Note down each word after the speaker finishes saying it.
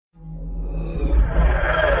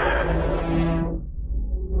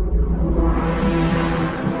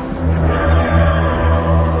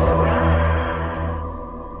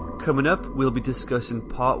Coming up, we'll be discussing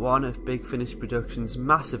part 1 of Big Finish Productions'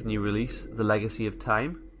 massive new release, The Legacy of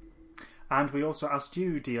Time. And we also asked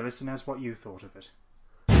you, dear listeners, what you thought of it.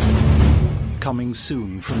 Coming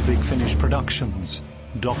soon from Big Finish Productions,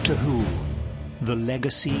 Doctor Who, The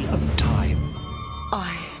Legacy of Time.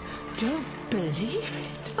 I don't believe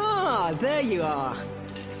it. Ah, there you are.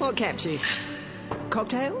 What kept you?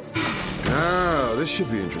 Cocktails? Ah, this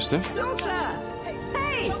should be interesting. Doctor!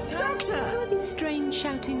 Hey, Doctor! Who are these strange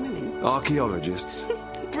shouting women? Archaeologists.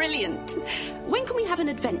 Brilliant. When can we have an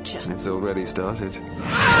adventure? It's already started.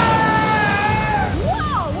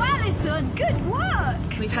 Whoa, Alison, good work!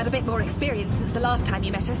 We've had a bit more experience since the last time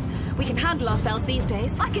you met us. We can handle ourselves these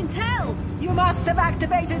days. I can tell. You must have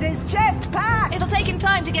activated his jetpack! It'll take him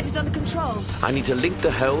time to get it under control. I need to link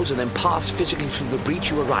the holds and then pass physically through the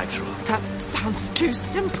breach you arrived through. That sounds too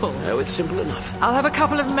simple. No, it's simple enough. I'll have a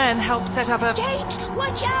couple of men help set up a... Jake,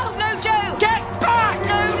 watch out! No, Joe! Get back!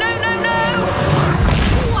 No, no, no, no!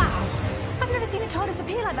 Wow! I've never seen a TARDIS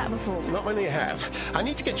appear like that before. Not many have. I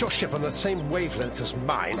need to get your ship on the same wavelength as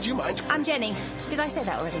mine. Do you mind? I'm Jenny. Did I say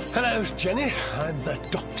that already? Hello, Jenny. I'm the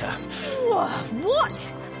Doctor.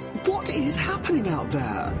 What? What is happening out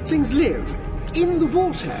there? Things live in the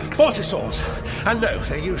vortex. Vortisaurs. And no,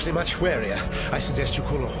 they're usually much warier. I suggest you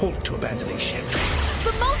call a halt to abandoning ship.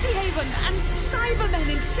 The Multihaven and Cybermen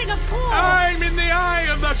in Singapore! I'm in the eye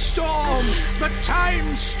of the storm! The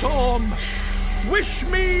time storm! Wish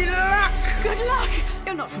me luck! Good luck!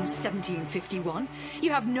 You're not from 1751. You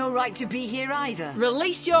have no right to be here either.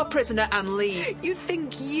 Release your prisoner and leave. You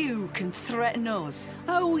think you can threaten us?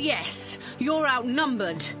 Oh, yes. You're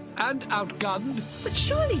outnumbered. And outgunned. But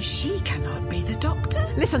surely she cannot be the Doctor?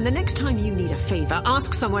 Listen, the next time you need a favour,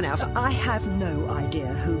 ask someone else. I have no idea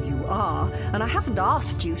who you are, and I haven't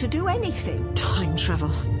asked you to do anything. Time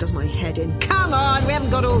travel does my head in. Come on, we haven't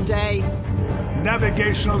got all day.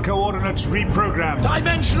 Navigational coordinates reprogrammed.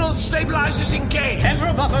 Dimensional stabilizers engaged.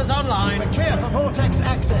 Temporal buffers online. We're clear for vortex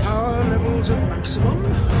access. Power levels at maximum.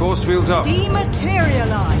 Force fields up.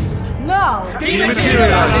 Dematerialize! Now!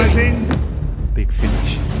 Dematerializing! Big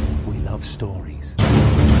Finish. We love stories.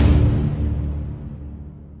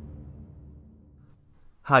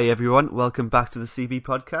 Hi everyone, welcome back to the CB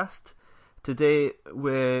podcast. Today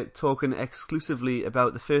we're talking exclusively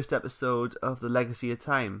about the first episode of The Legacy of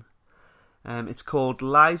Time. It's called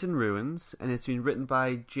Lies and Ruins, and it's been written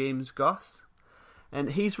by James Goss. And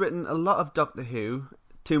he's written a lot of Doctor Who,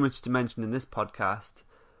 too much to mention in this podcast,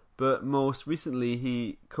 but most recently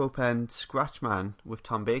he co-penned Scratchman with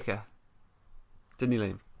Tom Baker. Didn't he,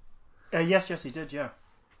 Liam? Yes, he did, yeah.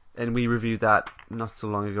 And we reviewed that not so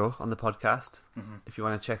long ago on the podcast, if you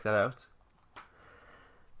want to check that out.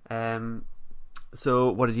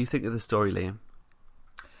 So what did you think of the story, Liam?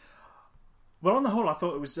 Well, on the whole, I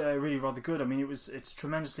thought it was really rather good. I mean, it's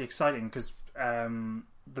tremendously exciting because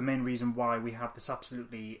the main reason why we have this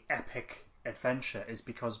absolutely epic adventure is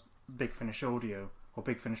because Big Finish Audio, or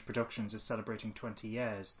Big Finish Productions, is celebrating 20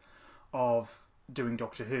 years of doing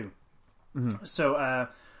Doctor Who. Mm-hmm.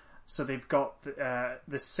 So they've got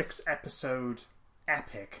this 6-episode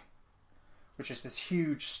epic, which is this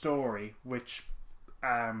huge story which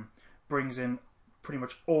brings in pretty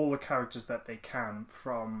much all the characters that they can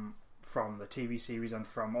from the TV series and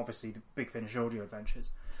from obviously the Big Finish Audio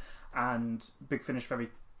adventures. And Big Finish very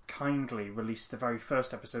kindly released the very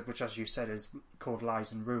first episode, which, as you said, is called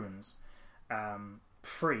Lies and Ruins,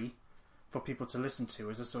 free for people to listen to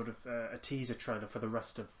as a sort of a teaser trailer for the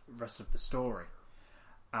rest of the story.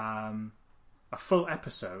 A full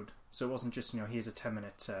episode, so it wasn't just, here's a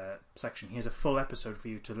 10-minute section. Here's a full episode for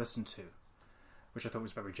you to listen to, which I thought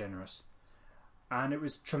was very generous. And it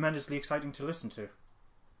was tremendously exciting to listen to.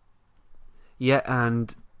 Yeah,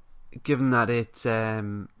 and given that it's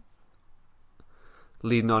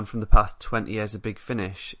leading on from the past 20 years of Big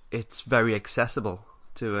Finish, it's very accessible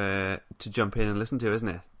to jump in and listen to, isn't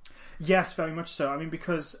it? Yes, very much so. I mean,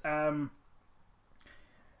 because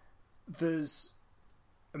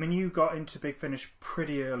you got into Big Finish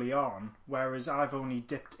pretty early on, whereas I've only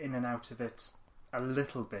dipped in and out of it a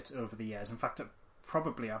little bit over the years. In fact, I've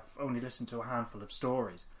only listened to a handful of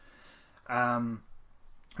stories.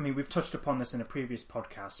 We've touched upon this in a previous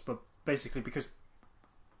podcast, but basically because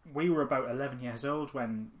we were about 11 years old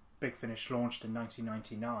when Big Finish launched in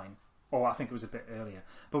 1999, or I think it was a bit earlier.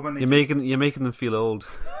 But when you're making them feel old.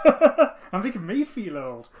 I'm making me feel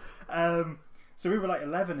old. So we were like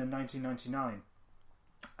 11 in 1999,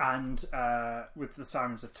 and with The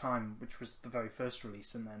Sirens of Time, which was the very first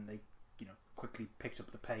release, and then they, quickly picked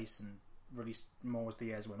up the pace and released more as the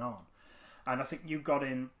years went on. And I think you got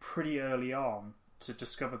in pretty early on to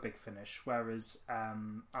discover Big Finish, whereas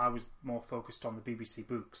I was more focused on the BBC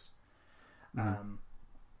books. And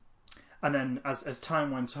then as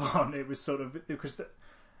time went on, it was sort of because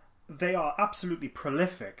they are absolutely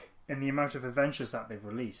prolific in the amount of adventures that they've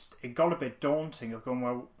released. It got a bit daunting of going,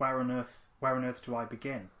 well, where on earth do I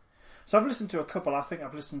begin? So I've listened to a couple. I think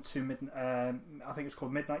I've listened to I think it's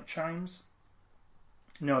called Midnight Chimes.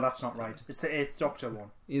 No, that's not right. It's the 8th Doctor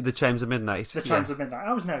one. The Chimes of Midnight. The Chimes of Midnight.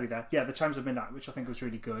 I was nearly there. Yeah, the Chimes of Midnight, which I think was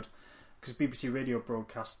really good because BBC Radio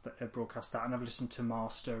broadcast that, and I've listened to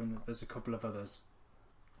Master, and there's a couple of others.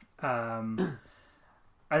 And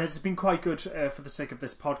it's been quite good for the sake of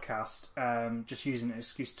this podcast, just using an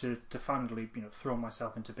excuse to finally, throw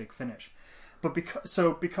myself into Big Finish. But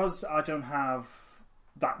because I don't have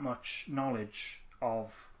that much knowledge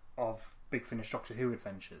of Big Finish Doctor Who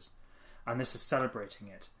adventures, and this is celebrating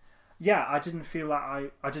it. Yeah, I didn't feel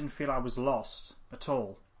that I didn't feel I was lost at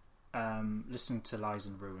all. Listening to Lies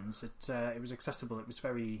and Ruins, it was accessible. It was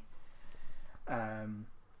very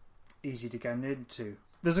easy to get into.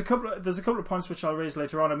 There's a couple of points which I'll raise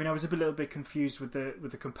later on. I mean, I was a little bit confused with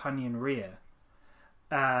the companion Rhea,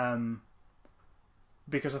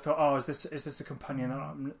 because I thought, is this a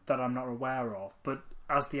companion that I'm not aware of? But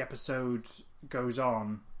as the episode goes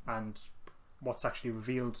on and what's actually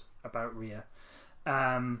revealed about Rhea,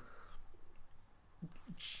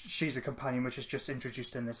 she's a companion which is just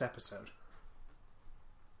introduced in this episode.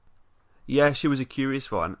 Yeah, she was a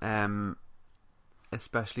curious one,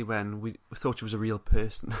 especially when we thought she was a real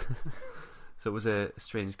person. So it was a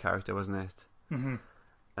strange character, wasn't it?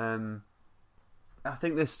 Mm-hmm. I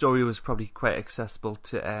think this story was probably quite accessible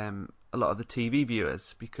to a lot of the TV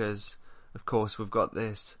viewers because, of course, we've got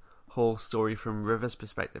this whole story from River's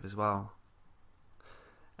perspective as well.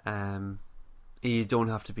 You don't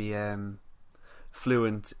have to be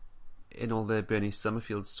fluent in all the Bernie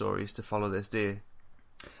Summerfield stories to follow this, do you?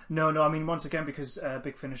 No. I mean, once again, because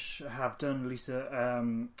Big Finish have done Lisa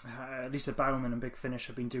Bowerman and Big Finish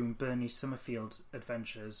have been doing Bernie Summerfield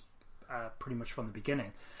adventures pretty much from the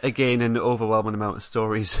beginning. Again, an overwhelming amount of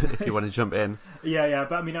stories. If you want to jump in, yeah.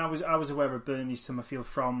 But I mean, I was aware of Bernie Summerfield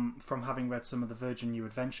from having read some of the Virgin New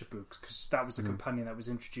Adventure books because that was the companion that was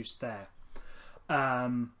introduced there.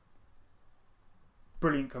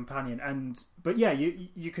 Brilliant companion, but yeah,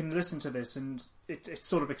 you can listen to this and it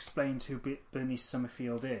sort of explained who Bernice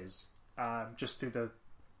Summerfield is, just through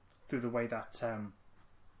the way that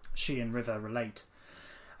she and River relate.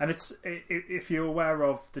 And if you're aware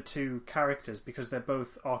of the two characters, because they're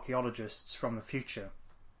both archaeologists from the future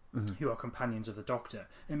who are companions of the Doctor,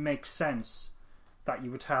 it makes sense that you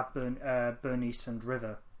would have Bernice and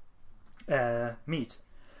River meet.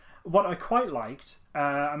 What I quite liked,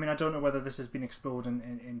 I mean, I don't know whether this has been explored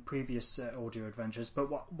in previous audio adventures,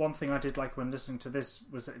 but one thing I did like when listening to this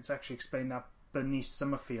was that it's actually explained that Bernice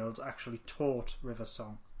Summerfield actually taught River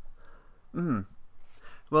song.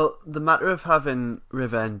 Well, the matter of having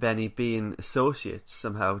River and Benny being associates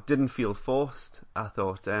somehow didn't feel forced, I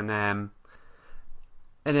thought, and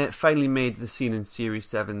it finally made the scene in Series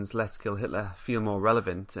 7's Let's Kill Hitler feel more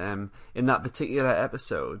relevant. In that particular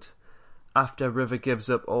episode, after River gives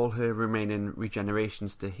up all her remaining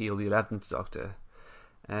regenerations to heal the 11th Doctor,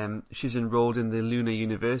 she's enrolled in the Lunar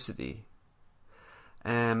University.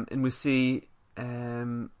 And we see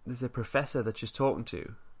there's a professor that she's talking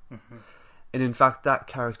to. And in fact, that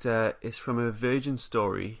character is from a Virgin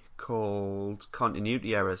story called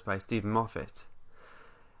Continuity Errors by Stephen Moffat.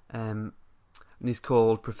 And he's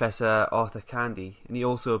called Professor Arthur Candy. And he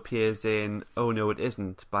also appears in Oh No It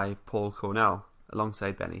Isn't by Paul Cornell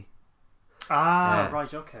alongside Benny.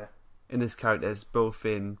 Right, okay. And this character is both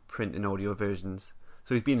in print and audio versions,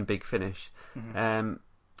 so he's been in Big Finish.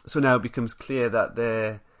 So now it becomes clear that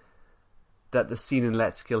the scene in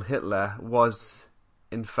Let's Kill Hitler was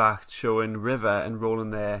in fact showing River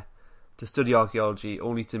enrolling there to study archaeology,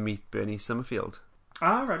 only to meet Bernie Summerfield.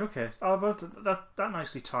 Right, okay. Oh, well, that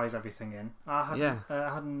nicely ties everything in. I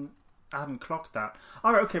hadn't clocked that.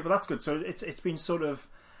 All right, okay, but that's good. So it's been sort of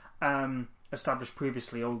established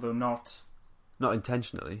previously, although not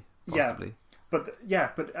intentionally, possibly. Yeah,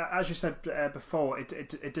 but as you said before,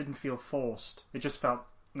 it didn't feel forced. It just felt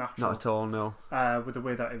natural. Not at all, no. With the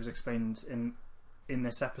way that it was explained in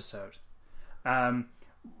this episode. I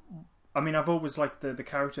mean, I've always liked the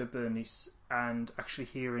character of Bernice, and actually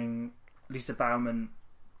hearing Lisa Bowerman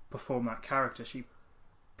perform that character, she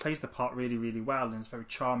plays the part really, really well, and is very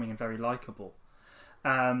charming and very likeable.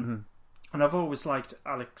 And I've always liked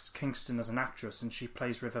Alex Kingston as an actress, and she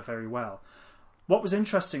plays River very well. What was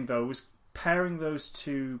interesting, though, was pairing those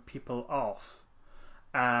two people off.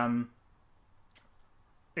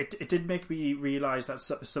 it did make me realise that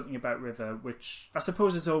something about River, which I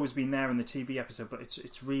suppose has always been there in the TV episode, but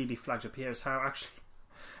it's really flagged up here, is how actually,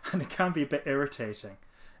 and it can be a bit irritating,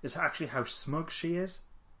 is actually how smug she is.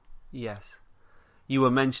 Yes. You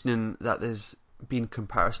were mentioning that there's been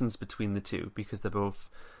comparisons between the two because they're both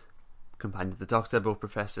companions of the Doctor, both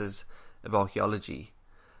professors of archaeology,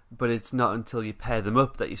 but it's not until you pair them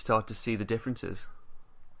up that you start to see the differences.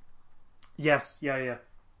 Yes, yeah.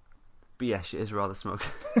 But yeah, she is rather smug.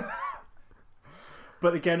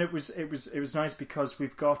 But again, it was nice because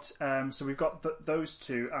we've got those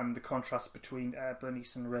two and the contrast between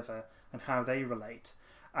Bernice and River and how they relate,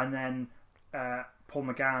 and then Paul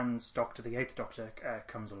McGann's Doctor, the Eighth Doctor,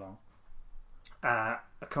 comes along,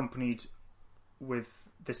 accompanied with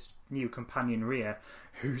this new companion Rhea,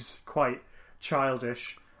 who's quite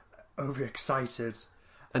childish, overexcited,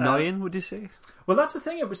 annoying. Would you say? Well, that's the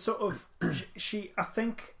thing. It was sort of she. I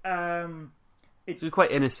think it was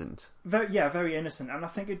quite innocent. Very innocent, and I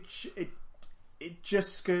think it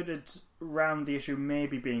just skirted around the issue,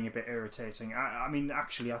 maybe being a bit irritating. I mean,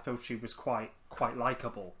 actually, I thought she was quite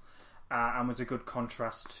likable, and was a good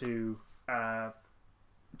contrast to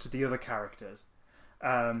the other characters.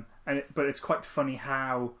 But it's quite funny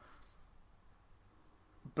how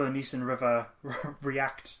Bernice and River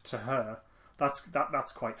react to her.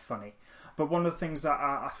 That's quite funny. But one of the things that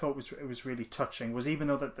I thought was really touching was, even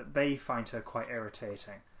though that they find her quite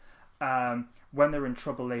irritating, when they're in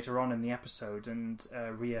trouble later on in the episode, and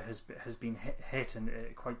Rhea has been hit and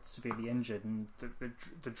quite severely injured, and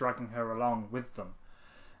they're dragging her along with them.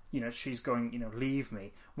 She's going, leave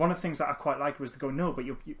me. One of the things that I quite liked was they go, no, but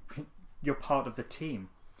you're part of the team.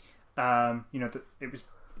 It was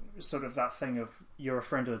sort of that thing of, you're a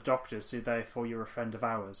friend of the Doctor's, so therefore you're a friend of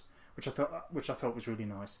ours, which I thought was really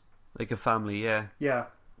nice. Like a family, yeah. Yeah.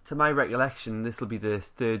 To my recollection, this will be the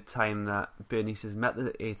third time that Bernice has met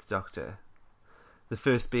the Eighth Doctor. The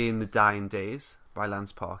first being The Dying Days by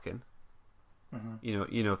Lance Parkin. Mm-hmm.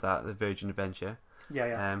 You know of that, the Virgin Adventure.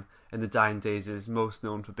 Yeah. And The Dying Days is most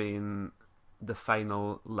known for being the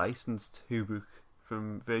final licensed Who book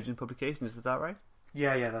from Virgin Publications. Is that right?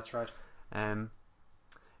 Yeah, that's right. And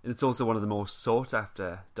it's also one of the most sought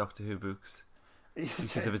after Doctor Who books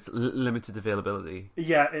because of its limited availability.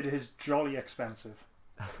 Yeah, it is jolly expensive.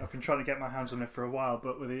 I've been trying to get my hands on it for a while,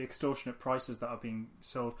 but with the extortionate prices that are being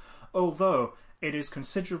sold, although it is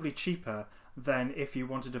considerably cheaper than if you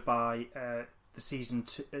wanted to buy the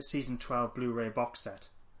season 12 Blu-ray box set.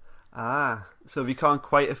 So if you can't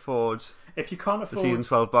quite afford, the season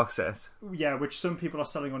 12 box set, which some people are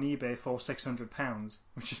selling on eBay for £600,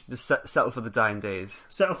 which is just settle for The Dying Days.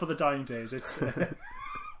 Settle for The Dying Days. It's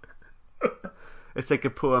it's like a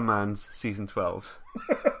poor man's season 12.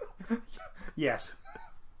 Yes.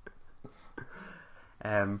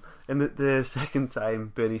 And the second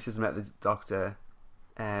time Bernice has met the Doctor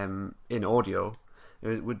in audio,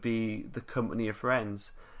 it would be The Company of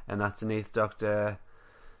Friends, and that's an Eighth Doctor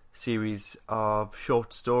series of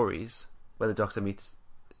short stories where the Doctor meets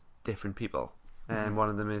different people, and one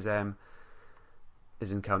of them is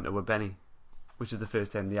Encounter with Benny, which is the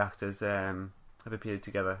first time the actors have appeared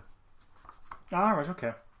together. Right,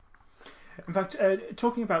 okay. In fact,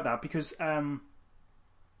 talking about that, because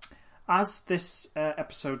as this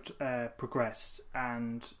episode progressed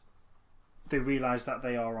and they realise that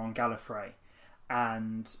they are on Gallifrey,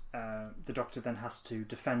 and the Doctor then has to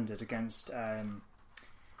defend it against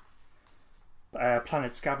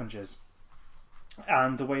planet scavengers,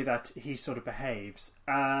 and the way that he sort of behaves.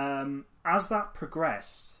 As that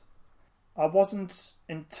progressed, I wasn't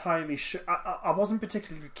entirely sure. I wasn't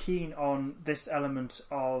particularly keen on this element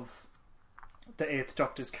of the Eighth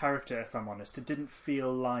Doctor's character, if I'm honest. It didn't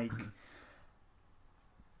feel like...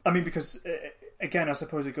 I mean, because, again, I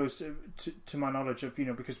suppose it goes to my knowledge of,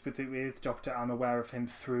 because with the Eighth Doctor, I'm aware of him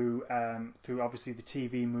through obviously the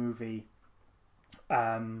TV movie,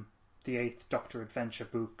 the Eighth Doctor Adventure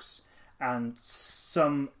books, and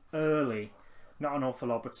some early, not an awful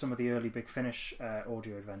lot, but some of the early Big Finish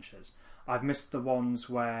audio adventures. I've missed the ones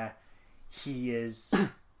where he is,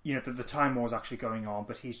 the Time War's actually going on,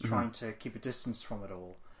 but he's trying to keep a distance from it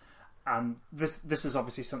all. And this is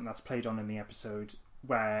obviously something that's played on in the episode,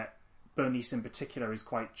 where Bernice in particular is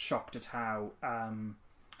quite shocked at how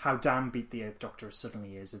downbeat the Eighth Doctor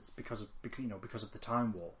suddenly is. It's because of the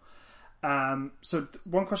Time War. So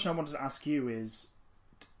one question I wanted to ask you is,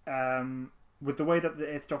 with the way that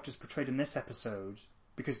the Eighth Doctor is portrayed in this episode,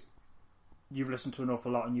 because you've listened to an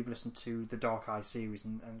awful lot and you've listened to the Dark Eye series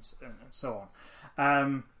and so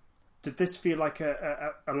on, did this feel like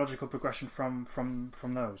a logical progression from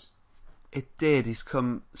those? It did. He's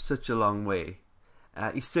come such a long way.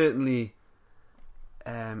 He certainly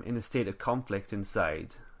in a state of conflict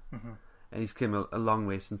inside, and he's come a long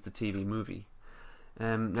way since the TV movie.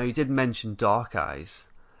 Now, you did mention Dark Eyes,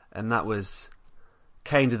 and that was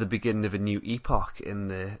kind of the beginning of a new epoch in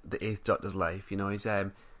the Eighth Doctor's life. You know, he's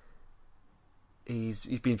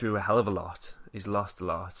been through a hell of a lot. He's lost a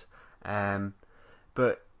lot,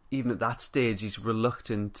 but even at that stage, he's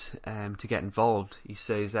reluctant to get involved. He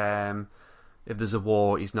says if there's a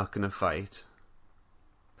war, he's not going to fight.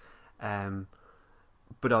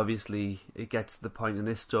 But obviously, it gets to the point in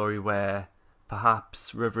this story where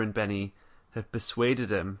perhaps River and Benny have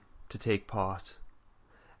persuaded him to take part,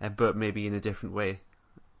 but maybe in a different way,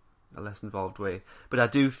 a less involved way. But I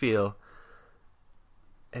do feel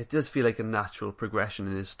it does feel like a natural progression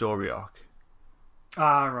in his story arc.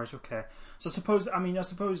 Ah, right, okay. So I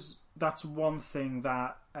suppose that's one thing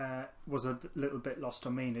that was a little bit lost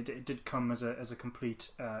on me. And it did come as a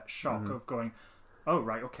complete shock of going, oh,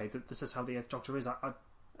 right, okay, this is how the Eighth Doctor is.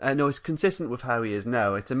 No, it's consistent with how he is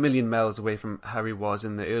now. It's a million miles away from how he was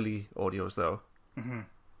in the early audios, though.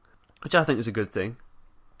 Which I think is a good thing.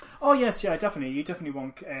 Oh yes, yeah, definitely. You definitely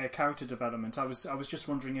want character development. I was just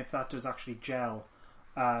wondering if that does actually gel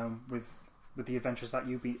with the adventures that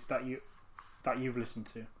you've listened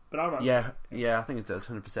to. But all right. Yeah, I think it does,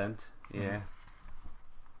 100%. Yeah.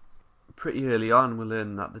 Pretty early on, we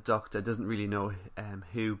learn that the Doctor doesn't really know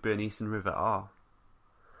who Bernice and River are,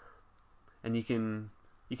 and you can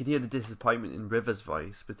hear the disappointment in River's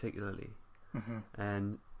voice, particularly.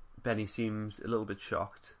 And Benny seems a little bit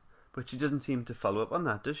shocked, but she doesn't seem to follow up on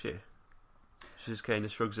that, does she? She just kind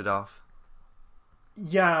of shrugs it off.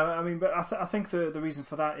 Yeah, I mean, but I think the reason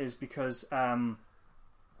for that is because that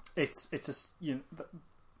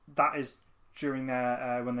is during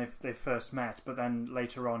their when they first met, but then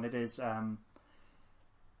later on it is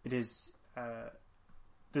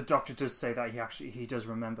the Doctor does say that he does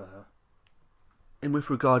remember her. And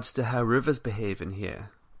with regards to how River's behaving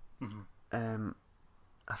here,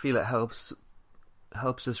 I feel it helps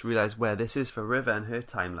us realise where this is for River and her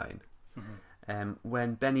timeline.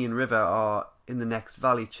 When Benny and River are in the next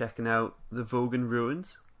valley checking out the Vogan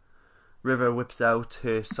ruins, River whips out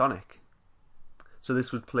her Sonic. So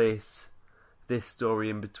this would place this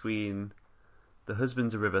story in between the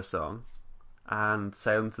Husbands of River song and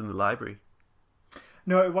Silence in the Library.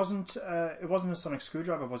 No, it wasn't a sonic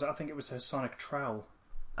screwdriver, was it? I think it was her sonic trowel.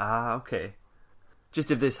 Ah, okay. Just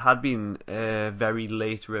if this had been a very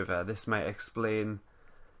late River, this might explain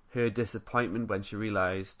her disappointment when she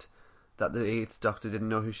realised that the Eighth Doctor didn't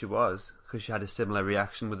know who she was, because she had a similar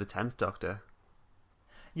reaction with the 10th Doctor.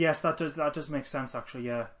 Yes, that does make sense, actually.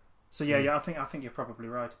 Yeah. So yeah, I think you're probably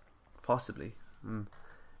right. Possibly.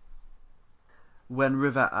 When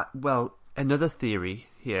River, another theory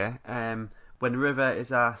here. When River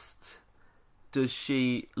is asked, does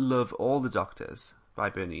she love all the Doctors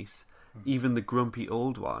by Bernice, even the grumpy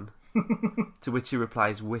old one? To which she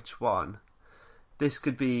replies, which one? This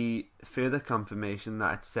could be further confirmation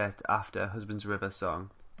that it's set after Husbands of River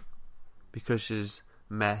song, because she's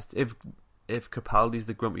met if Capaldi's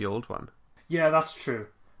the grumpy old one. Yeah, that's true.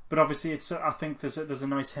 But obviously, I think there's a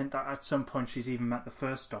nice hint that at some point she's even met the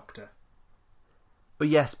first Doctor. Oh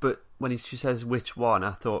yes, but when she says which one,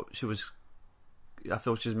 I thought she was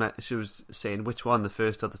saying which one, the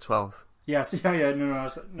first or the 12th. Yes, yeah, no,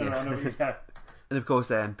 yeah. And of course,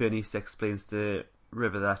 Bernice explains to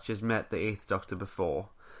River that she's met the 8th Doctor before,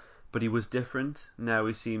 but he was different. Now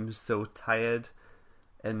he seems so tired,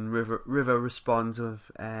 and River responds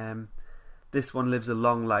with, "This one lives a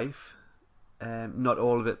long life, not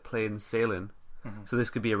all of it plain sailing." So this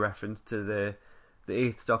could be a reference to the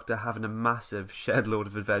 8th Doctor having a massive shed load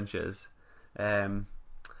of adventures,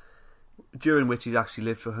 during which he's actually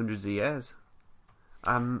lived for hundreds of years.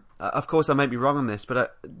 Of course, I might be wrong on this,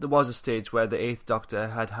 but there was a stage where the 8th Doctor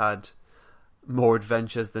had more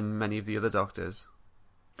adventures than many of the other Doctors.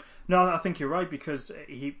 No, I think you're right, because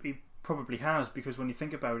he probably has, because when you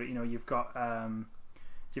think about it, you've got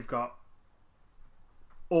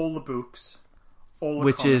all the books, all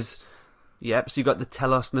the comics. So you've got the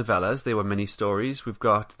Telos novellas, they were mini stories. We've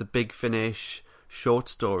got the Big Finish short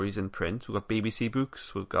stories in print. We've got BBC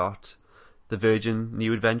books. We've got the Virgin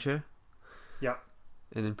New Adventure. Yeah.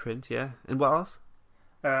 And in print, yeah. And what else?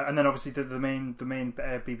 And then obviously the main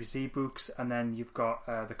BBC books, and then you've got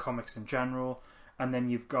the comics in general, and then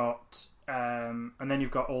you've got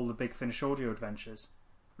all the Big Finish audio adventures.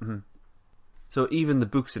 So even the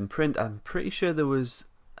books in print, I'm pretty sure there was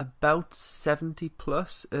about 70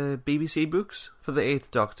 plus BBC books for the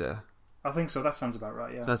 8th Doctor. I think so. That sounds about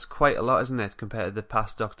right. Yeah. That's quite a lot, isn't it, compared to the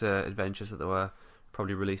past Doctor adventures that they were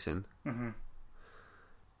probably releasing.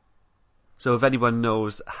 So if anyone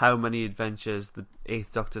knows how many adventures the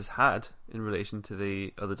Eighth Doctor's had in relation to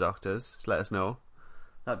the other Doctors, just let us know.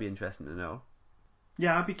 That'd be interesting to know.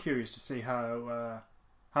 Yeah, I'd be curious to see how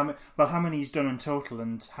many he's done in total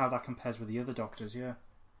and how that compares with the other Doctors. Yeah.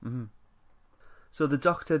 Mm-hmm. So the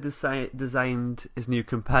Doctor designed his new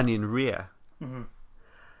companion, Rhea.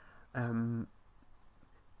 Mm-hmm.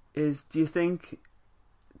 Do you think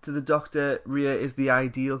to the Doctor, Rhea is the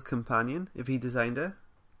ideal companion if he designed her?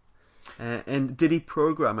 And did he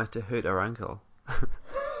program her to hurt her ankle?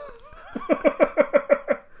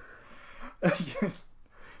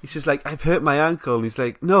 He's just like, I've hurt my ankle, and he's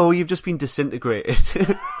like, no, you've just been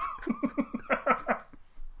disintegrated.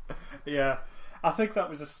 Yeah, I think that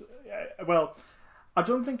was well, I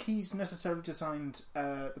don't think he's necessarily designed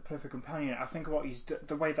the perfect companion. I think what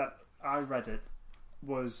the way that I read it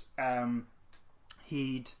was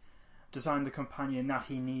he'd designed the companion that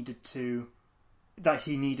he needed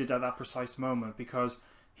at that precise moment, because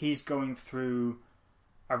he's going through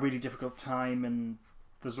a really difficult time, and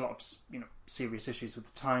there's a lot of serious issues with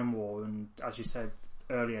the Time War, and as you said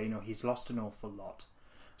earlier, he's lost an awful lot.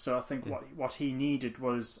 So I think what he needed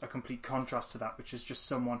was a complete contrast to that, which is just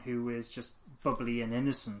someone who is just bubbly and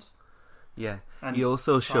innocent. Yeah, and he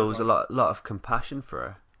also shows a lot of compassion for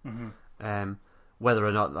her. Mm-hmm. Whether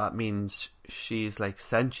or not that means she's like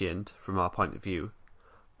sentient from our point of view,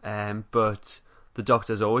 but the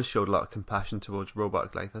Doctor's always showed a lot of compassion towards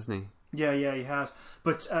robotic life, hasn't he? Yeah, he has.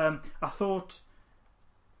 But I thought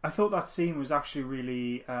that scene was actually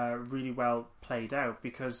really, really well played out,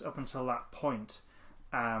 because up until that point,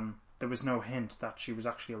 there was no hint that she was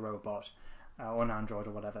actually a robot or an android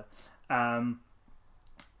or whatever.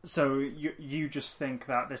 So you just think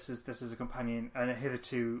that this is a companion, a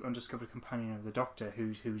hitherto undiscovered companion of the Doctor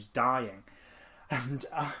who's dying, and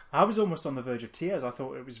I was almost on the verge of tears. I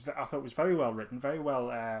thought it was very well written, very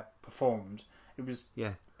well performed. It was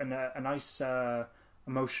a nice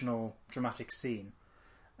emotional, dramatic scene,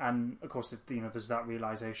 and of course there's that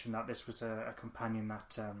realization that this was a companion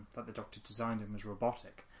that the Doctor designed and was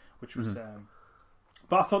robotic, which was.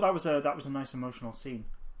 But I thought that was a nice emotional scene.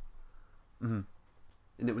 Mm-hmm.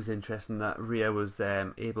 And it was interesting that Rhea was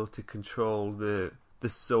able to control the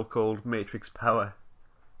so-called Matrix power.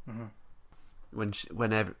 Mm-hmm.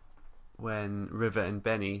 When River and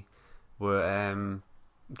Benny were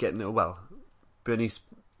getting Benny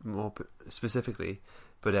more specifically,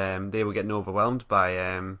 but they were getting overwhelmed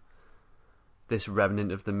by this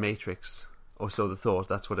remnant of the Matrix, or so they thought.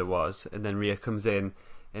 That's what it was. And then Rhea comes in,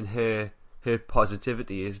 and her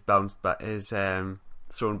positivity is thrown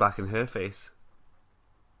back in her face.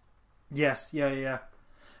 Yes, yeah. In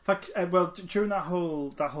fact, during that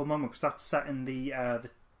whole moment, because that's set in the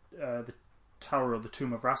tower of the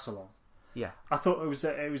Tomb of Rassilon. Yeah, I thought it was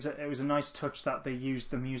a nice touch that they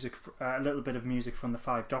used the music, a little bit of music from the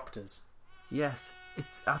Five Doctors. Yes,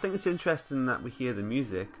 I think it's interesting that we hear the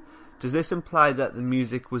music. Does this imply that the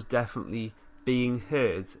music was definitely being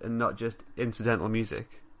heard and not just incidental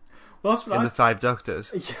music? Well, that's what the Five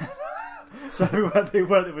Doctors. Yeah. So they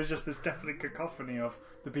weren't. It was just this definite cacophony of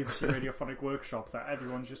the BBC Radiophonic Workshop that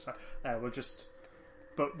everyone's just like,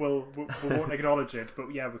 but we won't acknowledge it.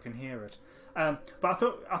 But yeah, we can hear it. But I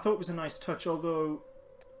thought it was a nice touch. Although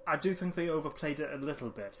I do think they overplayed it a little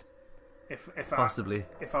bit. If possibly,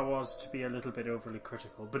 if I was to be a little bit overly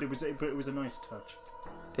critical, but it was a nice touch.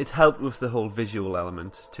 It helped with the whole visual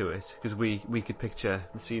element to it, because we could picture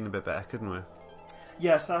the scene a bit better, couldn't we?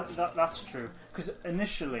 Yes, that's true. Because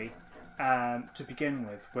initially, to begin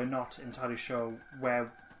with, we're not entirely sure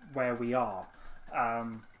where we are.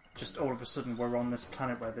 Just all of a sudden, we're on this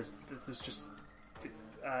planet where there's just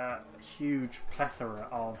a huge plethora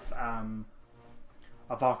of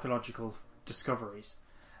archaeological discoveries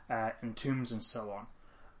and tombs and so on.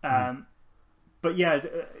 But yeah,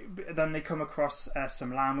 then they come across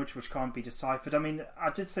some language which can't be deciphered. I mean,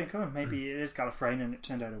 I did think, maybe it is Gallifreyan, and it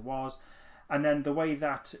turned out it was. And then the way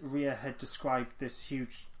that Rhea had described this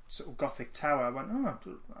huge sort of Gothic tower, I went,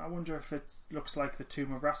 I wonder if it looks like the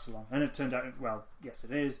Tomb of Rassilon. And it turned out, well, yes,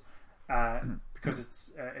 it is, because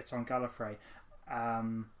it's on Gallifrey. I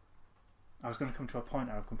was going to come to a point,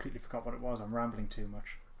 and I've completely forgot what it was. I'm rambling too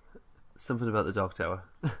much. Something about the Dog Tower.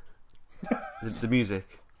 the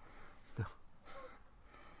music. No.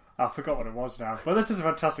 I forgot what it was now. Well, this is a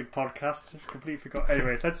fantastic podcast. I completely forgot.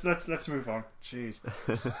 Anyway, let's move on. Jeez.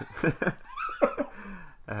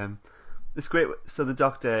 It's great. So the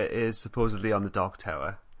Doctor is supposedly on the Dog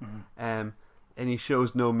Tower, and he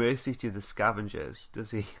shows no mercy to the scavengers,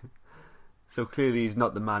 does he? So clearly he's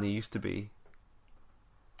not the man he used to be.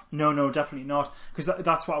 No, definitely not. Because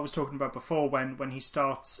that's what I was talking about before. When he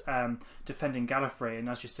starts defending Gallifrey, and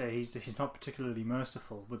as you say, he's not particularly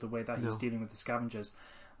merciful with the way that he's dealing with the scavengers.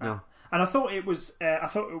 No. And I thought it was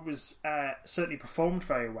certainly performed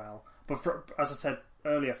very well. But as I said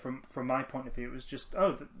earlier, from my point of view, it was just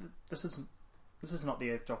this is not the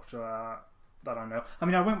Eighth Doctor that I know. I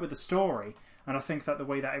mean, I went with the story, and I think that the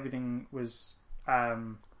way that everything was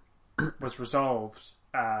resolved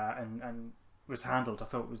and was handled, I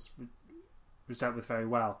thought was dealt with very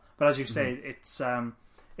well. But as you say, it's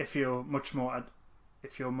if you're much more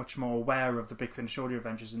aware of the Big Finish audio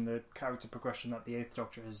adventures and the character progression that the Eighth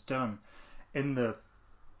Doctor has done in the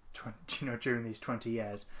during these 20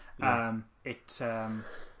 years, it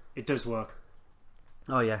does work.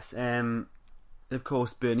 Oh yes, of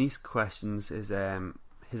course Bernice questions his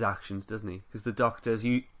actions, doesn't he? Because the Doctor's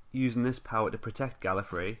using this power to protect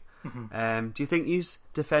Gallifrey. Do you think he's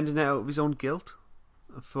defending it out of his own guilt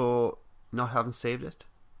for not having saved it?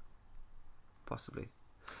 Possibly,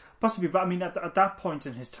 but I mean, at that point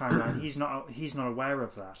in his timeline, he's not aware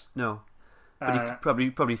of that. No, but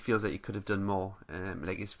he probably feels that he could have done more.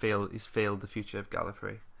 Like he's failed the future of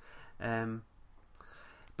Gallifrey.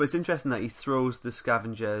 But it's interesting that he throws the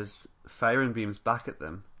scavengers' firing beams back at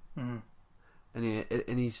them, and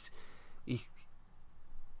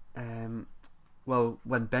well,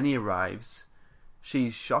 when Benny arrives,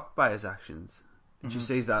 she's shocked by his actions, and she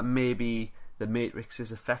says that maybe the Matrix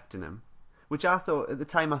is affecting him, which I thought at the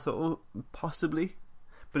time possibly,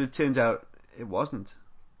 but it turns out it wasn't.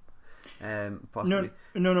 Possibly.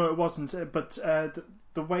 No, it wasn't. But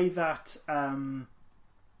the way that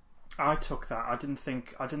I took that, I didn't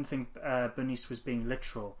think Bernice was being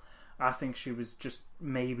literal. I think she was just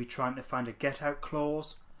maybe trying to find a get-out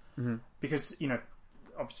clause, because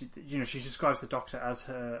obviously, she describes the Doctor as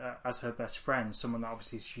her best friend, someone that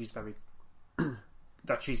obviously she's very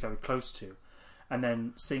close to, and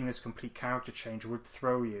then seeing this complete character change would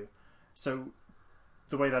throw you. So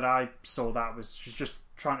the way that I saw that was she's just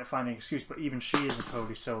trying to find an excuse, but even she isn't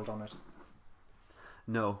totally sold on it.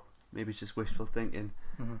 No, maybe it's just wishful thinking.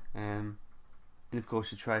 And of course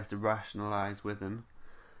she tries to rationalise with him,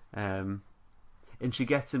 and she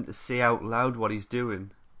gets him to say out loud what he's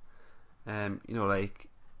doing. Like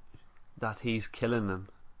that he's killing them,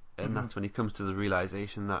 and that's when he comes to the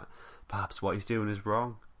realisation that perhaps what he's doing is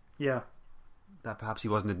wrong. Yeah, that perhaps he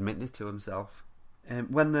wasn't admitting it to himself.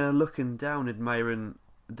 When they're looking down, admiring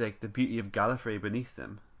the beauty of Gallifrey beneath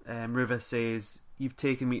them, River says, "You've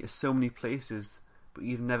taken me to so many places, but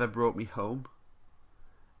you've never brought me home."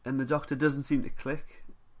 And the Doctor doesn't seem to click,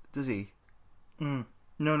 does he? No,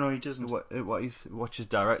 he doesn't. What she's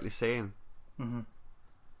directly saying.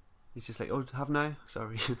 He's just like, "Oh, haven't I?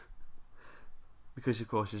 Sorry." Because of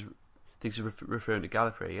course she thinks she's referring to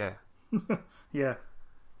Gallifrey. Yeah. Yeah.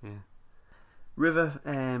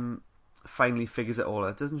 River finally figures it all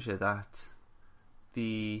out, doesn't she? That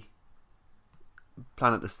the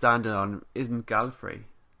planet they're standing on isn't Gallifrey.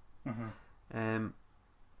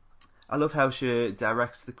 I love how she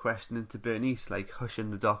directs the question into Bernice, like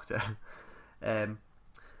hushing the Doctor.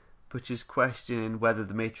 But she's questioning whether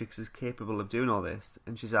the Matrix is capable of doing all this,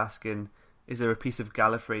 and she's asking, is there a piece of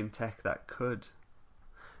Gallifreyan tech that could?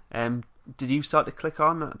 Did you start to click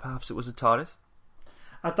on that perhaps it was a TARDIS?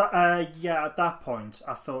 At that point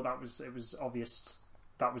I thought it was obvious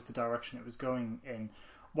that was the direction it was going in.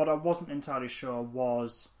 What I wasn't entirely sure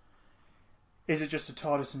was, is it just a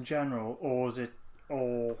TARDIS in general,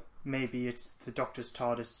 or maybe it's the Doctor's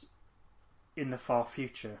TARDIS in the far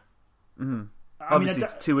future? Obviously,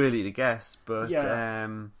 it's too early to guess, but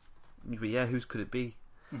whose could it be?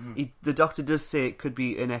 The Doctor does say it could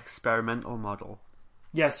be an experimental model.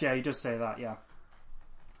 Yes, he does say that, yeah.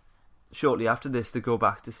 Shortly after this, they go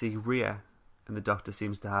back to see Rhea, and the Doctor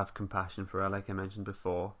seems to have compassion for her, like I mentioned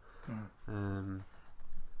before.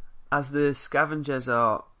 As the scavengers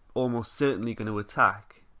are almost certainly going to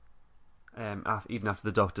attack, even after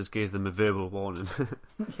the Doctors gave them a verbal warning,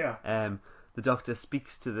 the Doctor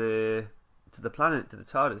speaks to the planet, to the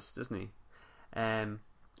TARDIS, doesn't he? And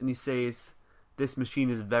he says, "This machine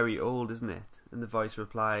is very old, isn't it?" And the voice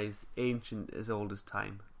replies, "Ancient as old as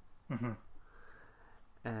time."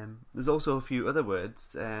 There's also a few other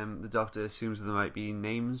words. The Doctor assumes there might be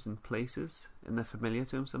names and places, and they're familiar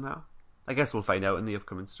to him somehow. I guess we'll find out in the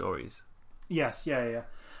upcoming stories. Yes, yeah.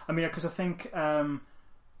 I mean, because I think,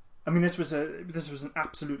 this was an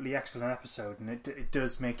absolutely excellent episode, and it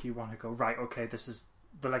does make you want to go, right, okay, this is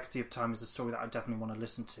the Legacy of Time is a story that I definitely want to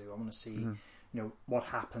listen to. I want to see, what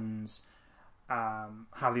happens,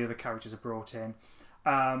 how the other characters are brought in,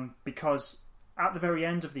 because at the very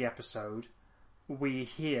end of the episode, we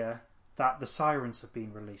hear that the Sirens have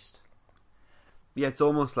been released. Yeah, it's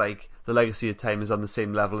almost like the Legacy of Time is on the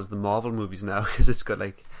same level as the Marvel movies now, because it's got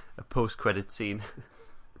like a post-credit scene.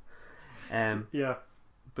 Yeah.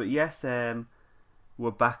 But yes,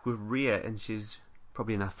 we're back with Rhea, and she's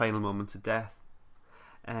probably in her final moments of death,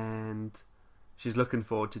 and she's looking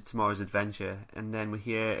forward to tomorrow's adventure. And then we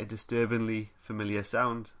hear a disturbingly familiar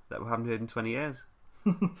sound that we haven't heard in 20 years.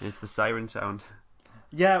 And it's the siren sound.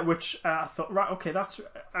 Yeah, which I thought, right, okay, that's.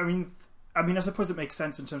 I mean, I suppose it makes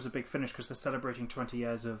sense in terms of Big Finish because they're celebrating 20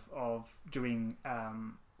 years of doing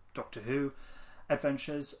Doctor Who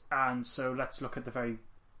adventures, and so let's look at the very.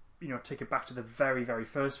 Take it back to the very, very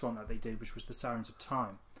first one that they did, which was the Sirens of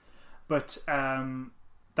Time. But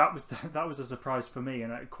that was a surprise for me,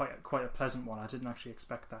 and quite a pleasant one. I didn't actually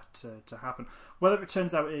expect that to happen. Whether it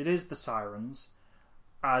turns out it is the Sirens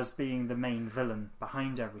as being the main villain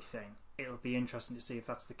behind everything, it'll be interesting to see if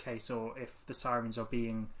that's the case, or if the Sirens are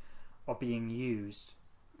being used.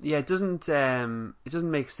 Yeah, it doesn't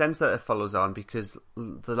make sense that it follows on, because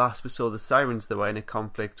the last we saw the Sirens, they were in a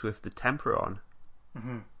conflict with the Temperon.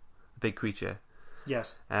 Mm-hmm. Big creature.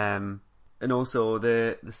 Yes. And also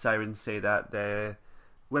the Sirens say that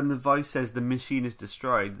when the voice says the machine is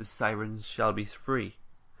destroyed, the Sirens shall be free.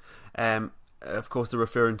 Of course, they're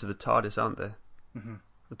referring to the TARDIS, aren't they? Mm-hmm.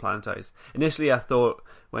 The Planetize. Initially, I thought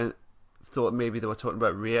maybe they were talking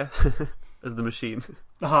about Rhea as the machine.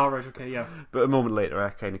 Ah, right, okay, yeah. But a moment later, I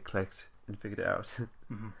kind of clicked and figured it out.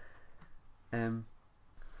 Mm-hmm.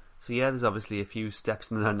 So yeah, there's obviously a few steps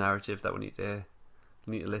in the narrative that we need to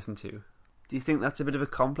listen to. Do you think that's a bit of a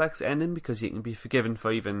complex ending, because you can be forgiven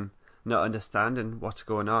for even not understanding what's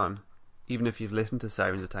going on, even if you've listened to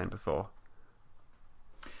Sirens of Time before?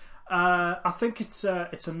 I think it's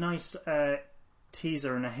a nice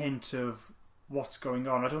teaser and a hint of what's going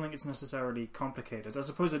on. I don't think it's necessarily complicated. I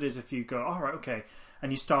suppose it is if you go, all right, okay,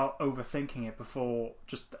 and you start overthinking it before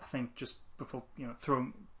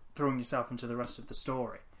throwing yourself into the rest of the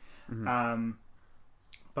story. Mm-hmm.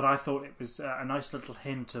 But I thought it was a nice little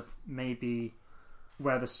hint of maybe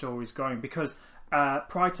where the story's going, because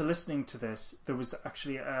prior to listening to this, there was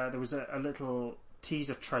actually a little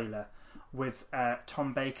teaser trailer with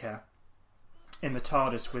Tom Baker in the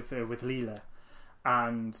TARDIS with Leela,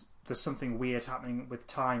 and there's something weird happening with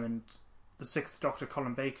time, and the Sixth Doctor,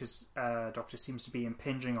 Colin Baker's Doctor, seems to be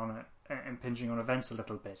impinging on events a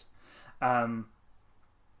little bit.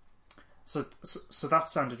 So that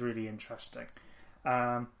sounded really interesting.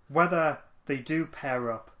 Whether they do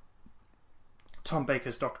pair up Tom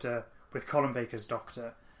Baker's Doctor with Colin Baker's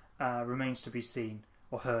Doctor remains to be seen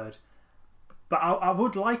or heard. But I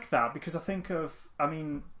would like that, because I think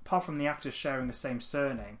apart from the actors sharing the same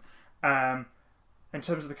surname, in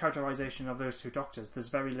terms of the characterization of those two Doctors, there's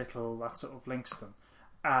very little that sort of links them.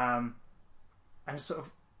 And sort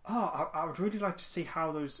of, I would really like to see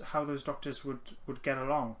how those Doctors would get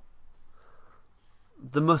along.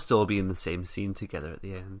 They must all be in the same scene together at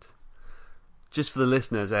the end. Just for the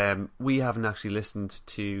listeners, we haven't actually listened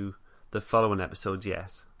to the following episodes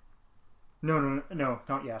yet. No,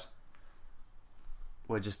 not yet.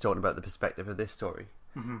 We're just talking about the perspective of this story.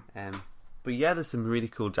 Mm-hmm. But yeah, there's some really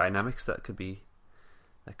cool dynamics that could be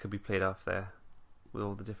played off there with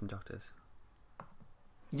all the different Doctors.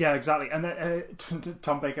 Yeah, exactly. And then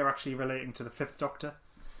Tom Baker actually relating to the Fifth Doctor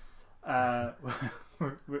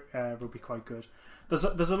would be quite good.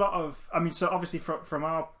 There's a lot of, so obviously from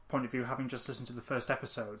our point of view, having just listened to the first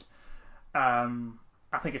episode,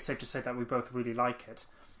 I think it's safe to say that we both really like it.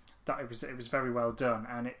 That it was very well done,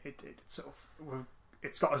 and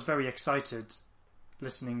it's got us very excited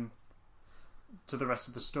listening to the rest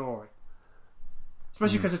of the story.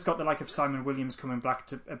 Especially because it's got the like of Simon Williams coming back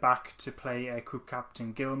to play Group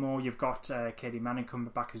Captain Gilmore. You've got Katie Manning coming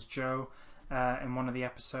back as Jo in one of the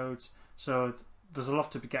episodes. So there's a lot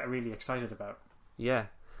to get really excited about. Yeah.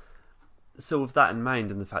 So with that in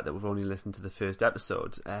mind, and the fact that we've only listened to the first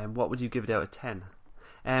episode, what would you give it out of 10?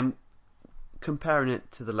 Comparing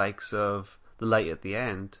it to the likes of The Light at the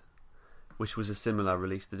End, which was a similar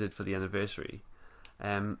release they did for the anniversary,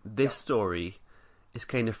 this story is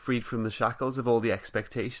kind of freed from the shackles of all the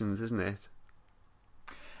expectations, isn't it?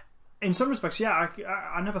 In some respects, yeah.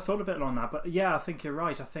 I never thought of it along that, but yeah, I think you're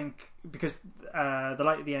right. I think because The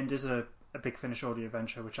Light at the End is a Big Finish audio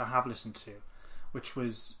adventure, which I have listened to, which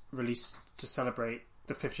was released to celebrate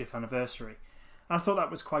the 50th anniversary. And I thought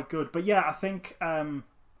that was quite good. But yeah, I think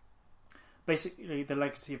basically the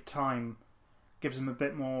Legacy of Time gives them a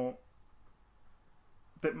bit more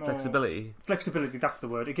flexibility. Flexibility, that's the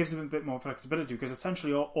word. It gives them a bit more flexibility, because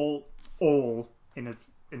essentially all in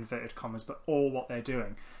inverted commas, but all what they're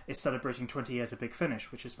doing is celebrating 20 years of Big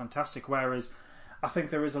Finish, which is fantastic. Whereas I think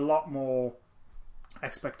there is a lot more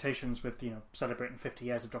expectations with, celebrating 50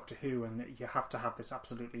 years of Doctor Who, and you have to have this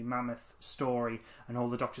absolutely mammoth story, and all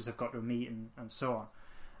the Doctors have got to meet, and so on.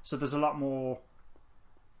 So there's a lot more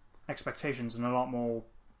expectations and a lot more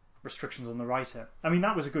restrictions on the writer. I mean,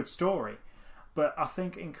 that was a good story, but I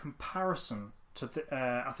think in comparison to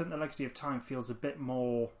I think the Legacy of Time feels a bit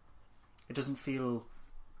more. It doesn't feel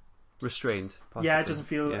restrained. Possibly. Yeah, it doesn't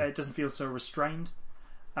feel. It doesn't feel so restrained.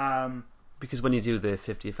 Because when you do the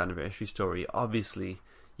 50th anniversary story, obviously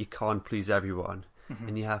you can't please everyone,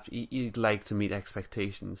 and you'd like to meet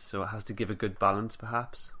expectations, so it has to give a good balance,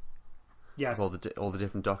 perhaps. Yes. Of all the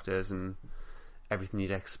different Doctors and everything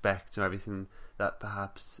you'd expect, or everything that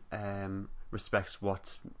perhaps respects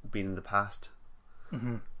what's been in the past.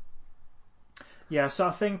 Mm-hmm. Yeah, so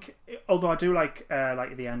I think, although I do like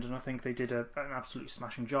at the end, and I think they did an absolutely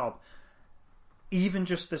smashing job. Even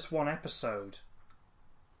just this one episode,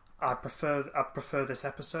 I prefer this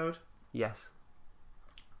episode. Yes.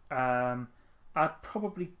 I'd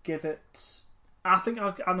probably give it. I think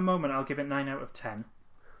at the moment I'll give it 9 out of 10.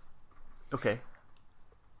 Okay.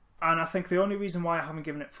 And I think the only reason why I haven't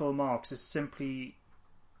given it full marks is simply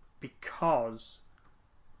because,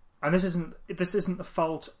 and this isn't the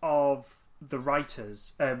fault of the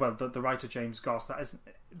writers. The writer James Goss.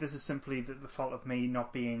 This is simply the fault of me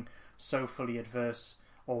not being so fully adverse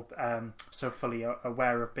or so fully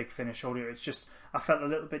aware of Big Finish audio. It's just I felt a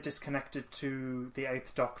little bit disconnected to the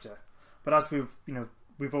Eighth Doctor. But as we've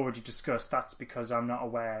already discussed, that's because I'm not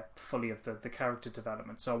aware fully of the character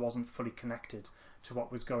development, so I wasn't fully connected to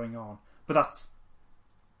what was going on. But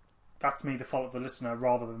that's me, the fault of the listener,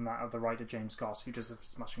 rather than that of the writer James Goss, who does a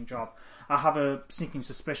smashing job. I have a sneaking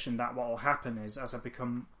suspicion that what will happen is, as I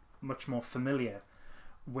become much more familiar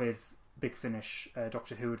with Big Finish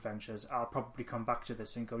Doctor Who adventures, I'll probably come back to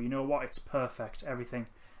this and go, you know what, it's perfect, everything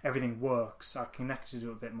works. I connected to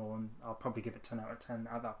it a bit more, and I'll probably give it 10 out of 10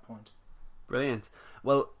 at that point. Brilliant.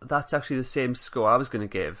 Well, that's actually the same score I was going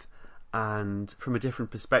to give, and from a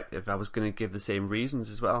different perspective, I was going to give the same reasons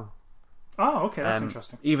as well. Oh, okay, that's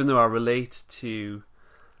interesting. Even though I relate to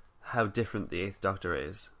how different the Eighth Doctor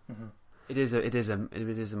is, it is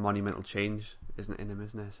a monumental change, in him,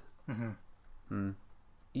 isn't it? Mm-hmm.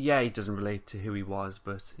 Yeah, he doesn't relate to who he was,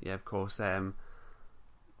 but yeah, of course,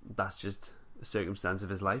 that's just a circumstance of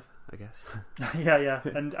his life, I guess. yeah.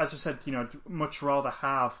 And as I said, much rather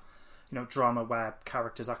have drama where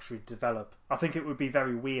characters actually develop. I think it would be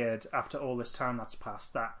very weird after all this time that's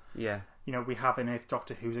passed that we have an Eighth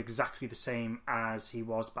Doctor who's exactly the same as he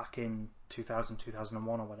was back in 2000,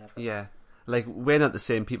 2001 or whatever. Yeah, like we're not the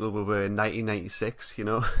same people we were in 1996.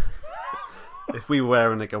 If we were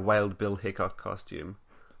wearing like a Wild Bill Hickok costume,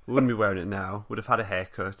 we wouldn't be wearing it now. Would have had a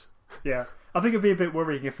haircut. Yeah, I think it'd be a bit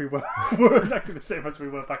worrying if we were exactly the same as we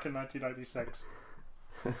were back in 1996.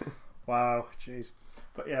 Wow, jeez.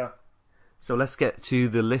 But yeah. So let's get to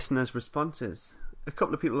the listeners' responses. A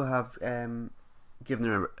couple of people have given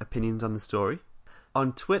their opinions on the story.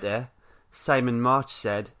 On Twitter, Simon March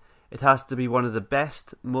said, "It has to be one of the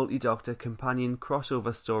best multi-Doctor companion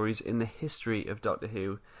crossover stories in the history of Doctor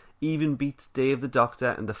Who. Even beats Day of the Doctor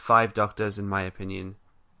and the Five Doctors, in my opinion."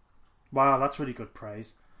 Wow, that's really good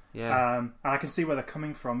praise. Yeah. And I can see where they're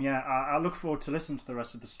coming from. Yeah, I look forward to listening to the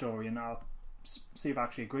rest of the story, and I'll see if I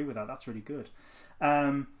actually agree with that. That's really good.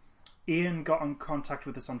 Ian got in contact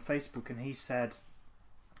with us on Facebook, and he said,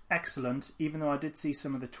 "Excellent. Even though I did see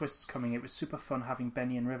some of the twists coming, it was super fun having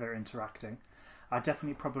Benny and River interacting. I'd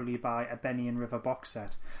definitely probably buy a Benny and River box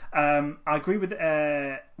set." I agree with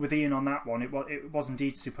Ian on that one. It was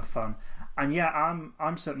indeed super fun, and yeah,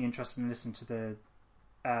 I'm certainly interested in listening to the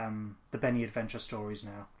Benny adventure stories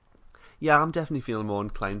now. Yeah, I'm definitely feeling more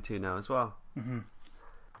inclined to now as well. Mm-hmm.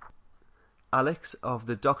 Alex of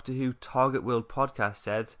the Doctor Who Target World podcast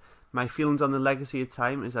said, "My feelings on the Legacy of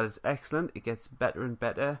Time is that it's excellent, it gets better and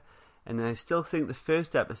better, and I still think the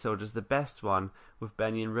first episode is the best one with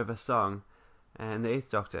Benny and River song and the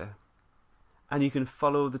Eighth Doctor." And you can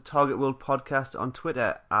follow the Target World podcast on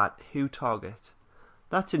Twitter at WhoTarget.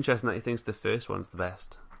 That's interesting that he thinks the first one's the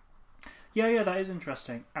best. Yeah, that is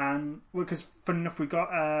interesting. And because funny enough, we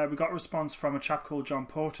got a response from a chap called John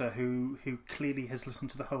Porter who clearly has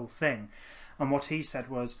listened to the whole thing, and what he said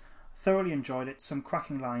was, "Thoroughly enjoyed it. Some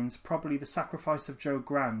cracking lines. Probably the sacrifice of Joe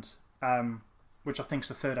Grant." Which I think is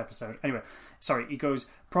the third episode. Anyway, sorry, he goes,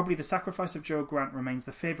 "Probably the sacrifice of Joe Grant remains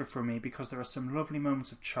the favourite for me because there are some lovely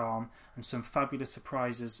moments of charm and some fabulous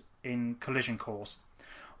surprises in Collision Course.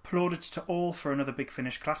 Plaudits to all for another Big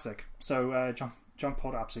Finish classic." So John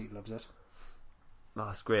Porter absolutely loves it. Oh,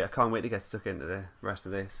 that's great. I can't wait to get stuck into the rest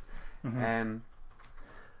of this. Mm-hmm.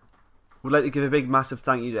 We'd like to give a big, massive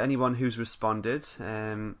thank you to anyone who's responded.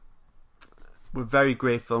 We're very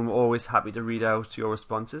grateful and we're always happy to read out your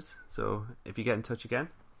responses. So if you get in touch again,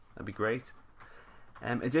 that'd be great.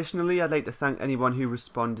 Additionally, I'd like to thank anyone who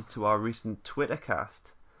responded to our recent Twitter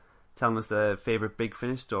cast, telling us their favourite Big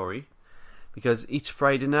Finish story. Because each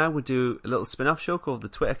Friday now we do a little spin-off show called the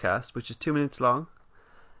Twitter cast, which is 2 minutes long,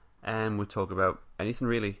 and we'll talk about anything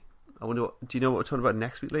really. I wonder, do you know what we're talking about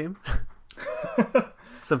next week, Liam?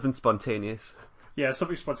 Something spontaneous. Yeah,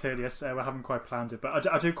 something spontaneous. We haven't quite planned it, but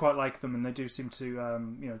I do quite like them, and they do seem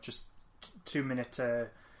to, just 2 minute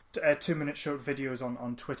short videos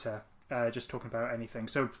on Twitter, just talking about anything.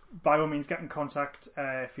 So by all means, get in contact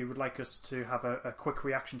if you would like us to have a quick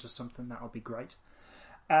reaction to something. That'll be great.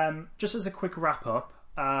 Just as a quick wrap up,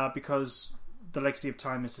 because the Legacy of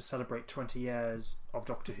Time is to celebrate 20 years of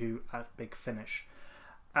Doctor Who at Big Finish.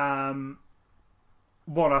 I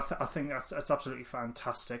think that's absolutely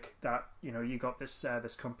fantastic that you got this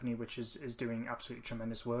company which is doing absolutely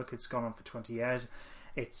tremendous work. It's gone on for 20 years.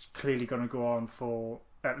 It's clearly going to go on for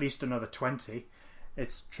at least another 20.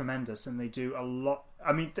 It's tremendous, and they do a lot.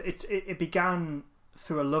 I mean, it began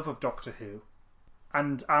through a love of Doctor Who.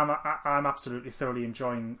 And I'm absolutely thoroughly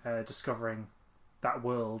enjoying discovering that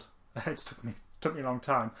world. It's took me a long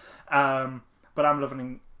time, but I'm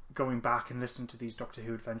loving going back and listening to these Doctor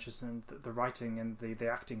Who adventures, and the writing and the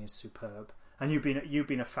acting is superb. And you've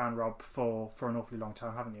been a fan, Rob, for an awfully long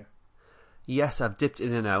time, haven't you? Yes, I've dipped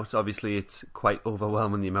in and out. Obviously, it's quite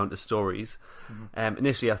overwhelming, the amount of stories. Mm-hmm.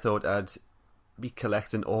 Initially, I thought I'd be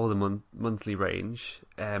collecting all the monthly range.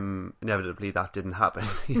 Inevitably that didn't happen.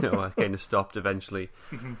 I kind of stopped eventually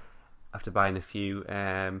after buying a few.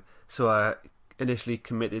 So I initially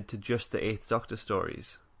committed to just the 8th Doctor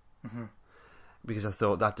stories because I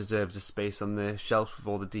thought that deserves a space on the shelf with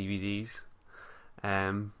all the DVDs.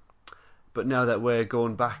 But now that we're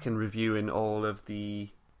going back and reviewing all of the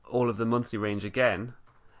monthly range again,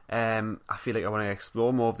 I feel like I want to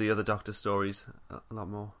explore more of the other Doctor stories a lot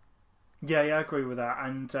more. Yeah, I agree with that,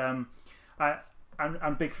 and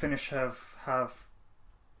Big Finish have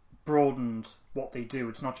broadened what they do.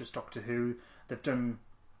 It's not just Doctor Who. They've done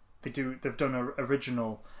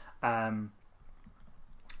original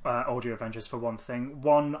audio adventures for one thing.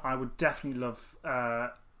 One I would definitely love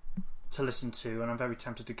to listen to, and I'm very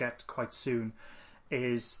tempted to get quite soon,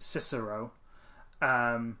 is Cicero,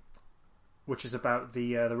 which is about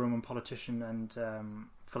the Roman politician and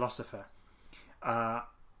philosopher.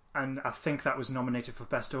 And I think that was nominated for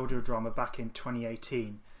Best Audio Drama back in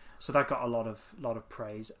 2018. So that got a lot of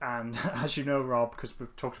praise. And as you know, Rob, because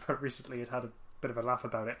we've talked about it recently, it had a bit of a laugh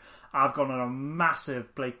about it. I've gone on a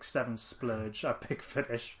massive Blake Seven splurge at Big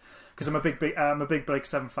Finish because I'm a big Blake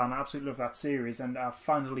Seven fan. I absolutely love that series, and I've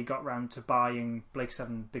finally got round to buying Blake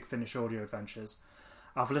Seven Big Finish audio adventures.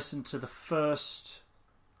 I've listened to the first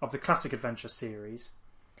of the classic adventure series,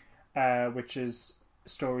 which is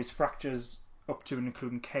stories Fractures up to and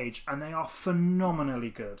including Cage, and they are phenomenally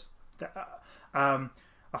good. I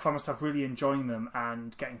find myself really enjoying them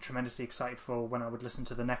and getting tremendously excited for when I would listen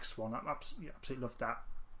to the next one. I absolutely love that.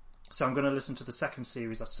 So I'm going to listen to the second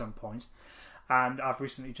series at some point, and I've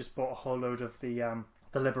recently just bought a whole load of the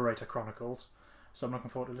Liberator Chronicles, so I'm looking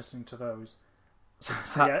forward to listening to those. So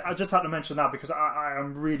yeah, I just had to mention that because I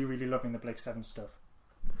am really, really loving the Blake Seven stuff.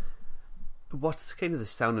 What's kind of the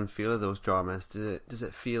sound and feel of those dramas? Does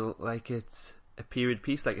it feel like it's a period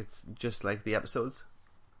piece, like it's just like the episodes?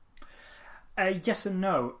 Yes and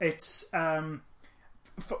no. It's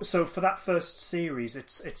so for that first series,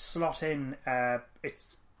 it's slot in.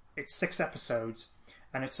 It's 6 episodes,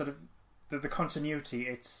 and it's sort of the continuity.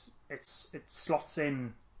 It slots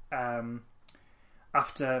in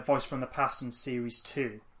after Voice from the Past in series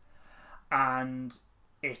 2, and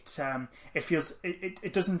it feels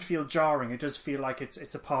it doesn't feel jarring. It does feel like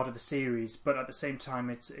it's a part of the series, but at the same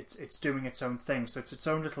time it's doing its own thing. So it's its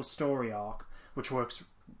own little story arc, which works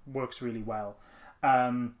really well.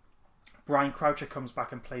 Brian Croucher comes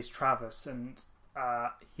back and plays Travis, and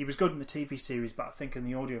he was good in the TV series, but I think in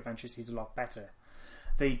the audio adventures he's a lot better.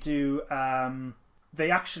 They do.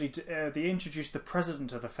 They introduced the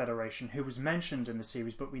president of the Federation, who was mentioned in the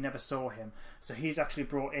series, but we never saw him. So he's actually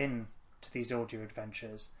brought in to these audio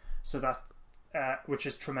adventures, so that which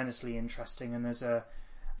is tremendously interesting. And there's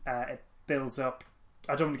it builds up.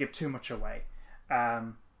 I don't want to give too much away,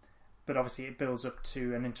 but obviously it builds up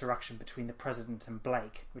to an interaction between the president and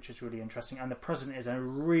Blake, which is really interesting. And the president is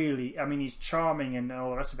he's charming and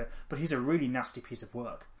all the rest of it, but he's a really nasty piece of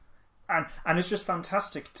work. And it's just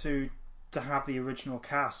fantastic to have the original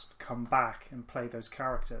cast come back and play those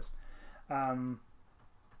characters, and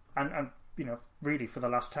really for the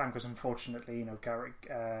last time, because unfortunately, Garrett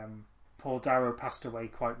Paul Darrow passed away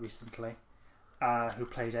quite recently, who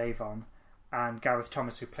played Avon, and Gareth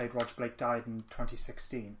Thomas, who played Roger Blake, died in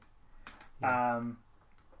 2016. Yeah.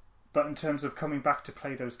 But in terms of coming back to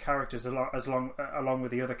play those characters along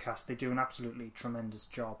with the other cast, they do an absolutely tremendous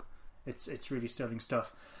job. It's really sterling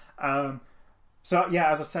stuff. So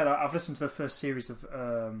yeah, as I said, I've listened to the first series of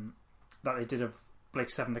that they did of Blake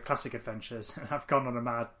 7, the classic adventures, and I've gone on a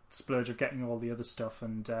mad splurge of getting all the other stuff.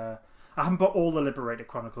 And I haven't bought all the Liberator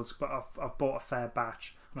Chronicles, but I've bought a fair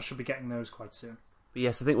batch, and I should be getting those quite soon. But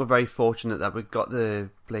yes, I think we're very fortunate that we got the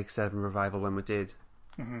Blake 7 revival when we did.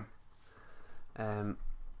 Mm-hmm.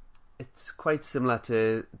 It's quite similar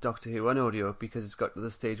to Doctor Who on audio because it's got to the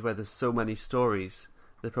stage where there's so many stories,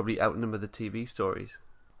 they probably outnumber the TV stories.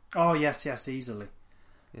 Oh yes, easily.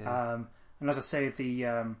 Yeah. And as I say,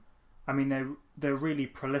 they're really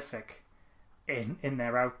prolific in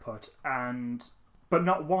their output, but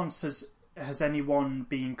not once has anyone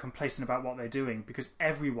been complacent about what they're doing, because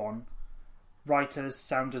everyone, writers,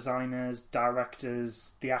 sound designers,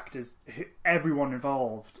 directors, the actors, everyone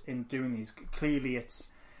involved in doing these, clearly it's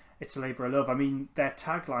a labour of love. I mean, their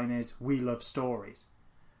tagline is "We love stories,"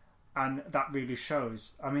 and that really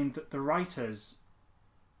shows. I mean, the writers,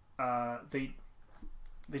 they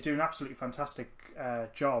do an absolutely fantastic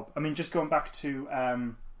job. I mean, just going back to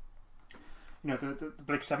the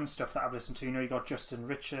Blake 7 stuff that I've listened to. You got Justin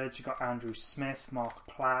Richards, you got Andrew Smith, Mark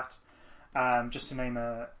Platt, just to name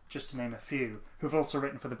a few, who've also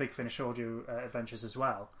written for the Big Finish audio adventures as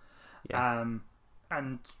well. Yeah.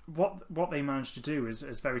 And what they managed to do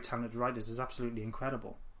as very talented writers is absolutely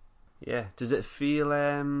incredible. Yeah. Does it feel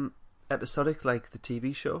episodic like the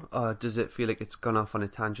TV show, or does it feel like it's gone off on a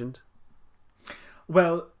tangent?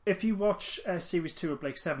 Well, if you watch Series 2 of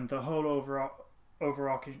Blake 7, the whole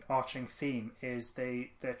overarching theme is they're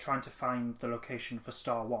trying to find the location for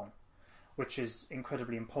Star 1, which is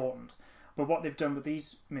incredibly important. But what they've done with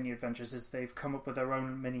these mini adventures is they've come up with their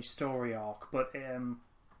own mini story arc, but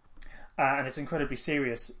and it's incredibly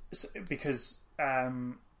serious because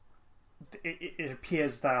it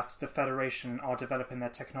appears that the Federation are developing their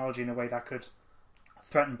technology in a way that could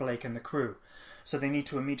threaten Blake and the crew. So they need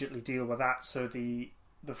to immediately deal with that. So the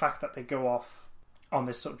fact that they go off on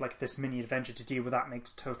this sort of like this mini adventure to deal with that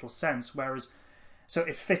makes total sense. Whereas, so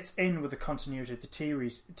it fits in with the continuity of the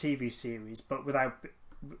TV series, but without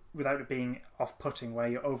it being off-putting, where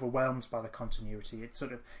you're overwhelmed by the continuity.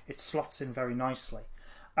 It slots in very nicely.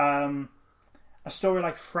 A story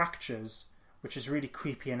like Fractures, which is really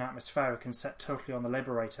creepy and atmospheric and set totally on the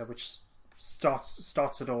Liberator, which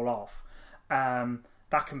starts it all off,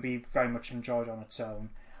 that can be very much enjoyed on its own.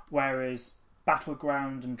 Whereas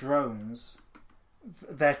Battleground and Drones,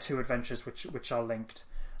 they're two adventures which are linked.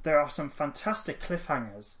 There are some fantastic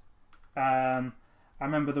cliffhangers. I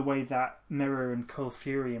remember the way that Mirror and Cold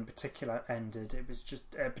Fury in particular ended. It was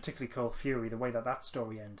just particularly Cold Fury, the way that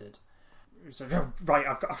story ended. It was like, oh, right,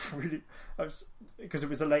 because it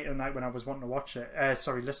was a later night when I was wanting to watch it.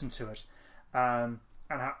 Listen to it. And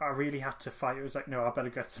I really had to fight. It was like, no, I better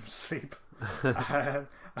get some sleep.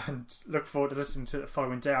 And look forward to listening to it the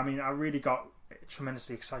following day. I mean, I really got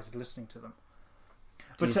tremendously excited listening to them.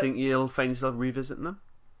 Do you think you'll find yourself revisiting them?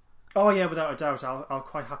 Oh yeah, without a doubt. I'll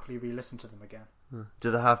quite happily re-listen to them again.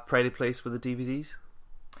 Do they have Pride of Place with the DVDs?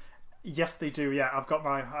 Yes, they do. Yeah, I've got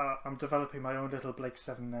I'm developing my own little Blake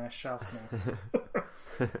 7 shelf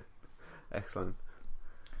now. Excellent.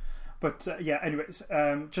 But anyways,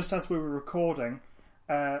 just as we were recording,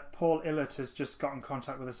 Paul Illett has just got in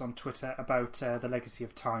contact with us on Twitter about The Legacy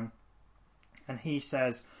of Time, and he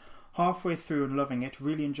says, halfway through and loving it,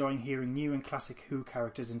 really enjoying hearing new and classic Who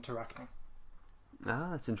characters interacting. Ah,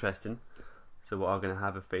 that's interesting. So we are going to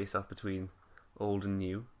have a face-off between old and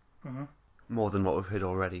new, more than what we've heard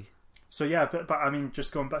already. So yeah, but I mean,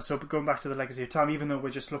 just going back to The Legacy of Time, even though we're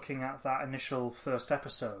just looking at that initial first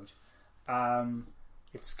episode,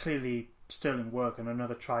 it's clearly sterling work and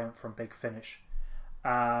another triumph from Big Finish.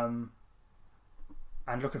 And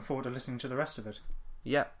looking forward to listening to the rest of it.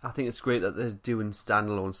 Yeah, I think it's great that they're doing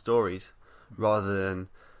standalone stories rather than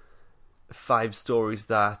 5 stories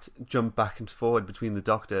that jump back and forward between the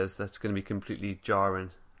Doctors. That's going to be completely jarring.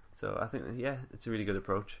 So I think, yeah, it's a really good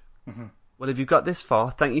approach. Mm-hmm. Well, if you've got this far,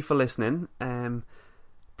 thank you for listening.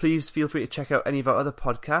 Please feel free to check out any of our other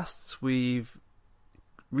podcasts. We've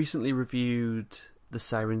recently reviewed The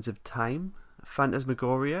Sirens of Time,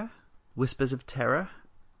 Phantasmagoria, Whispers of Terror,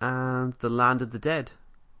 and The Land of the Dead,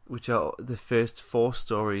 which are the first 4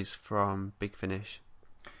 stories from Big Finish.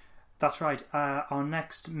 That's right. Our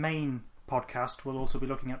next main podcast will also be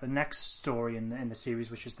looking at the next story in the series,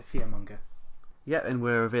 which is The Fearmonger. Yeah, and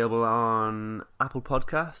we're available on Apple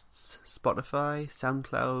Podcasts, Spotify,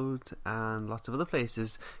 SoundCloud, and lots of other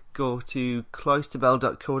places. Go to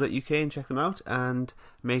cloisterbell.co.uk and check them out, and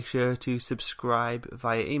make sure to subscribe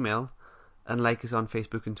via email and like us on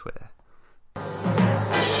Facebook and Twitter.